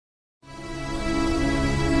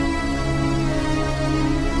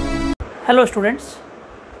Hello students,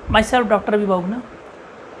 myself Dr. C.B.S.E.I.C.S.E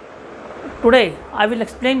Today I will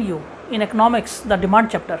explain you in economics the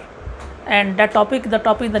demand chapter, and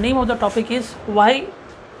the name of the topic is why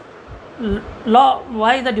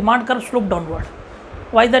the demand curve slope downward.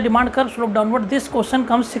 Why the demand curve slope downward? This question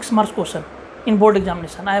comes 6 marks question in board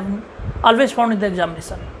examination. I have always found in the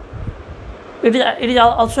examination. It is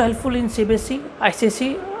also helpful in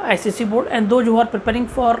C.B.S.E.I.C.S.E I.S.C board, and those who are preparing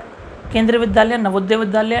for Kendriya Vidyalaya, Navodaya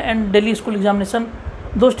Vidyalaya and Delhi school examination,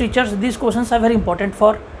 those teachers, these questions are very important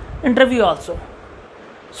for interview also.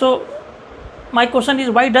 So my question is,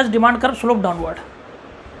 why does demand curve slope downward?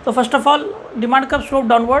 So first of all, demand curve slope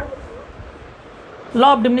downward,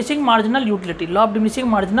 law of diminishing marginal utility.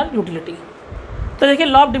 तो देखिए,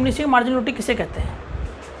 law of diminishing marginal utility किसे कहते हैं?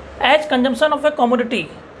 As consumption of a commodity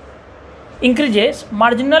increases,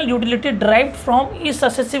 marginal utility derived from each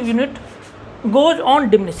successive unit goes on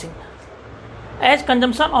diminishing. As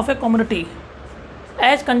consumption of a commodity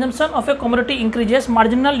increases,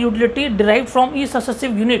 marginal utility derived from each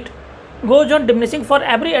successive unit goes on diminishing. For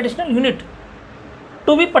every additional unit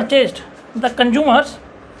to be purchased, the consumers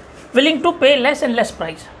willing to pay less and less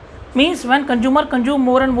price. Means when consumer consume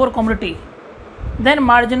more and more commodity, then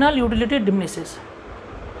marginal utility diminishes.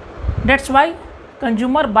 That's why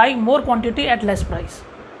consumer buy more quantity at less price.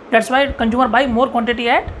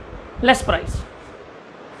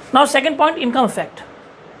 Now second point, income effect.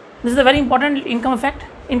 This is a very important income effect.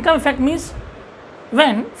 Income effect means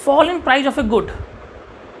when fall in price of a good,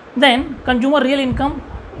 then consumer real income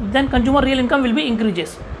will be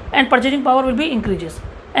increases and purchasing power will be increases,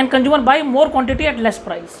 and consumer buy more quantity at less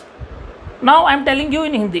price. Now I am telling you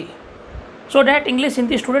in Hindi, so that English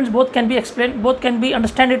Hindi students both can be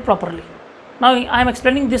understand it properly. Now I am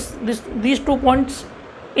explaining these 2 points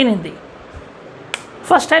in Hindi.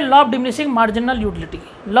 First है law of diminishing marginal utility.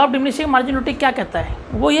 Law of diminishing marginal utility क्या कहता है?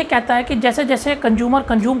 वो ये कहता है कि जैसे जैसे कंज्यूमर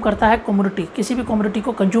कंज्यूम करता है कमोडिटी, किसी भी कमोडिटी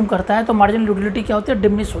को कंज्यूम करता है, तो मार्जिनल यूटिलिटी क्या होती है?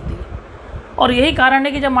 डिमिनिश होती है. और यही कारण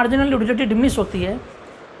है कि जब मार्जिनल यूटिलिटी डिमिनिश होती है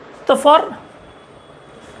तो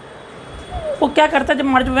वो क्या करता है? जब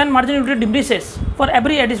when marginal utility diminishes for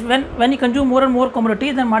every addition, when you consume more and more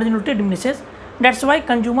commodity, then marginal utility diminishes. That's why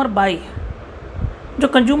consumer by. जो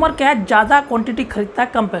कंज्यूमर क्या है, ज़्यादा क्वांटिटी खरीदता है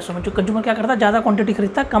कम पैसों में. ज़्यादा क्वांटिटी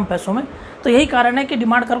खरीदता है कम पैसों में. तो यही कारण है कि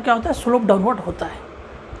डिमांड कर्व क्या होता है? स्लोप डाउनवर्ड होता है.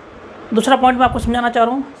 दूसरा पॉइंट मैं आपको समझाना चाह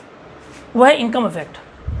रहा हूँ, वह है इनकम इफेक्ट.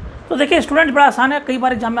 तो देखिए स्टूडेंट, बड़ा आसान है, कई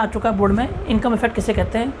बार एग्जाम में आ चुका है बोर्ड में. इनकम इफेक्ट किसे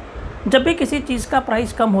कहते हैं? जब भी किसी चीज़ का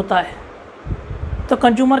प्राइस कम होता है तो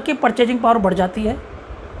कंज्यूमर की परचेजिंग पावर बढ़ जाती है,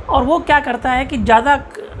 और वो क्या करता है कि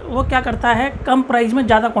कम प्राइस में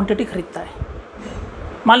ज़्यादा क्वांटिटी खरीदता है.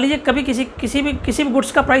 मान लीजिए कभी किसी भी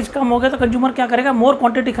गुड्स का प्राइस कम हो गया तो कंज्यूमर क्या करेगा? मोर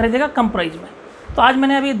क्वांटिटी खरीदेगा कम प्राइस में. तो आज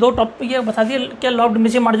मैंने अभी 2 टॉपिक ये बता दिए, क्या law of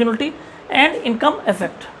diminishing मार्जिनलिटी and income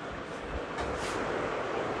effect.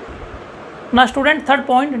 ना student, third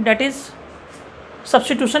point, that is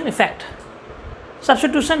substitution effect.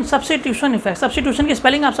 Substitution effect. Substitution की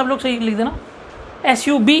स्पेलिंग आप सब लोग सही लिख देना,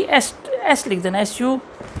 SUBS लिख देना,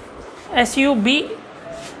 SUBSTITUTI.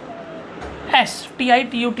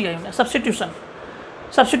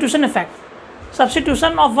 Substitution effect.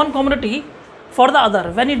 Substitution of one commodity for the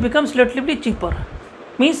other when it becomes relatively cheaper.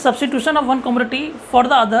 Means substitution of one commodity for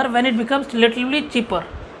the other when it becomes relatively cheaper.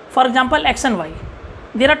 For example, X and Y.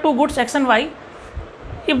 There are 2 goods X and Y.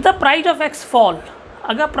 If the price of X fall,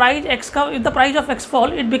 if the price of X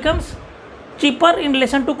fall, it becomes cheaper in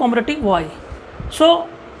relation to commodity Y. So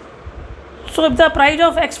if the price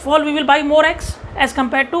of X fall, we will buy more X as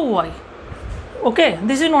compared to Y. Okay,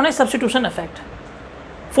 this is known as substitution effect.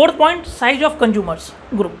 Fourth point, size of consumers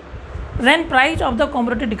group. When price of the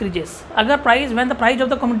commodity decreases, when the price of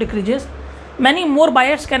the commodity decreases, many more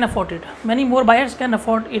buyers can afford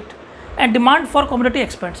it. And demand for commodity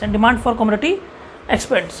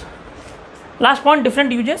expands. Last point,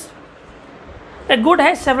 different uses. A good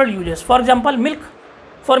has several uses. For example, milk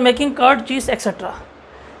for making curd, cheese, etc.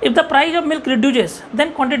 If the price of milk reduces,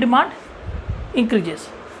 then quantity demand increases.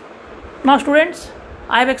 Now students,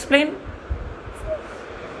 I have explained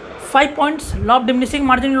 5 points: law of diminishing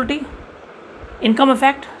marginality, income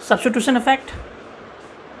effect, substitution effect,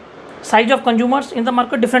 size of consumers in the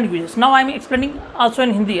market, different uses. Now I am explaining also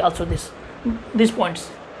in Hindi also these points.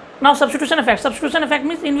 Now substitution effect. Substitution effect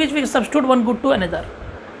means in which we substitute one good to another.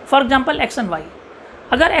 For example, X and Y.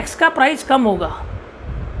 अगर X का price कम होगा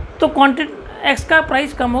तो X का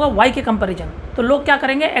price कम होगा Y के comparison, तो लोग क्या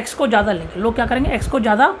करेंगे? X को ज़्यादा लेंगे. X को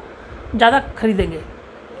ज़्यादा खरीदेंगे.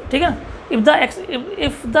 ठीक है. If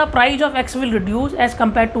the price of X will reduce as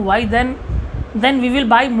compared to Y, then we will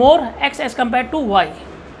buy more X as compared to Y.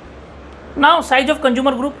 Now size of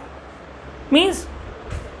consumer group means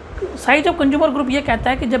size of consumer group ये कहता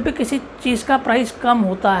है कि जब भी किसी चीज़ का price कम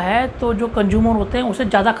होता है तो जो कंज्यूमर होते हैं उसे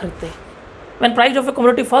ज़्यादा खरीदते हैं। When price of A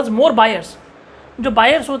commodity false more buyers, जो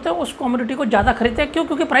बायर्स होते हैं उस कमोडिटी को ज़्यादा खरीदते हैं। क्यों?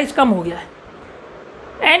 क्योंकि प्राइस कम हो गया है।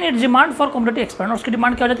 And it's demand for commodity expand, उसकी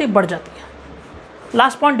डिमांड क्या हो जाती है? बढ़ जाती है।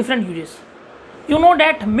 Last point, different uses. You know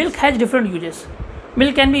that milk has different uses.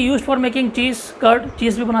 Milk can be use for making cheese, curd,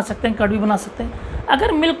 चीज़ भी बना सकते हैं, कर्ड भी बना सकते हैं।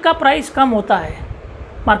 अगर मिल्क का प्राइस कम होता है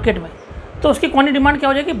मार्केट में तो उसकी क्वांटिटी डिमांड क्या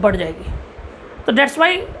हो जाएगी? बढ़ जाएगी। तो डेट्स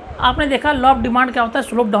वाई आपने देखा लॉ ऑफ डिमांड क्या होता है?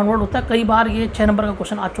 स्लोप डाउनवर्ड होता है। कई बार ये 6 नंबर का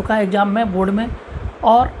क्वेश्चन आ चुका है एग्जाम में, बोर्ड में,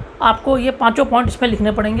 और आपको ये 5 पॉइंट इसमें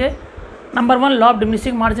लिखने पड़ेंगे। Number 1 law of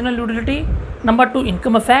diminishing marginal utility, number 2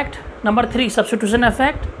 income effect, number 3 substitution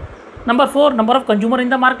effect, number 4 number of consumer in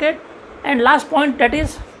the market, and last point that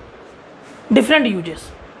is different uses.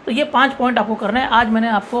 तो ये 5 पॉइंट आपको करना है। आज मैंने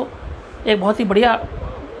आपको एक बहुत ही बढ़िया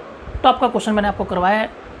टॉप का क्वेश्चन मैंने आपको करवाया है।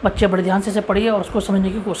 बच्चे बड़े ध्यान से पढ़िए और उसको समझने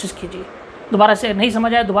की कोशिश कीजिए। दोबारा से नहीं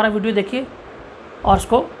समझ आए दोबारा वीडियो देखिए और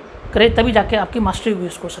उसको करें, तभी जाके आपकी मास्टरी हुई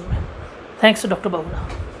उस क्वेश्चन में। Thanks doctor बाबूला।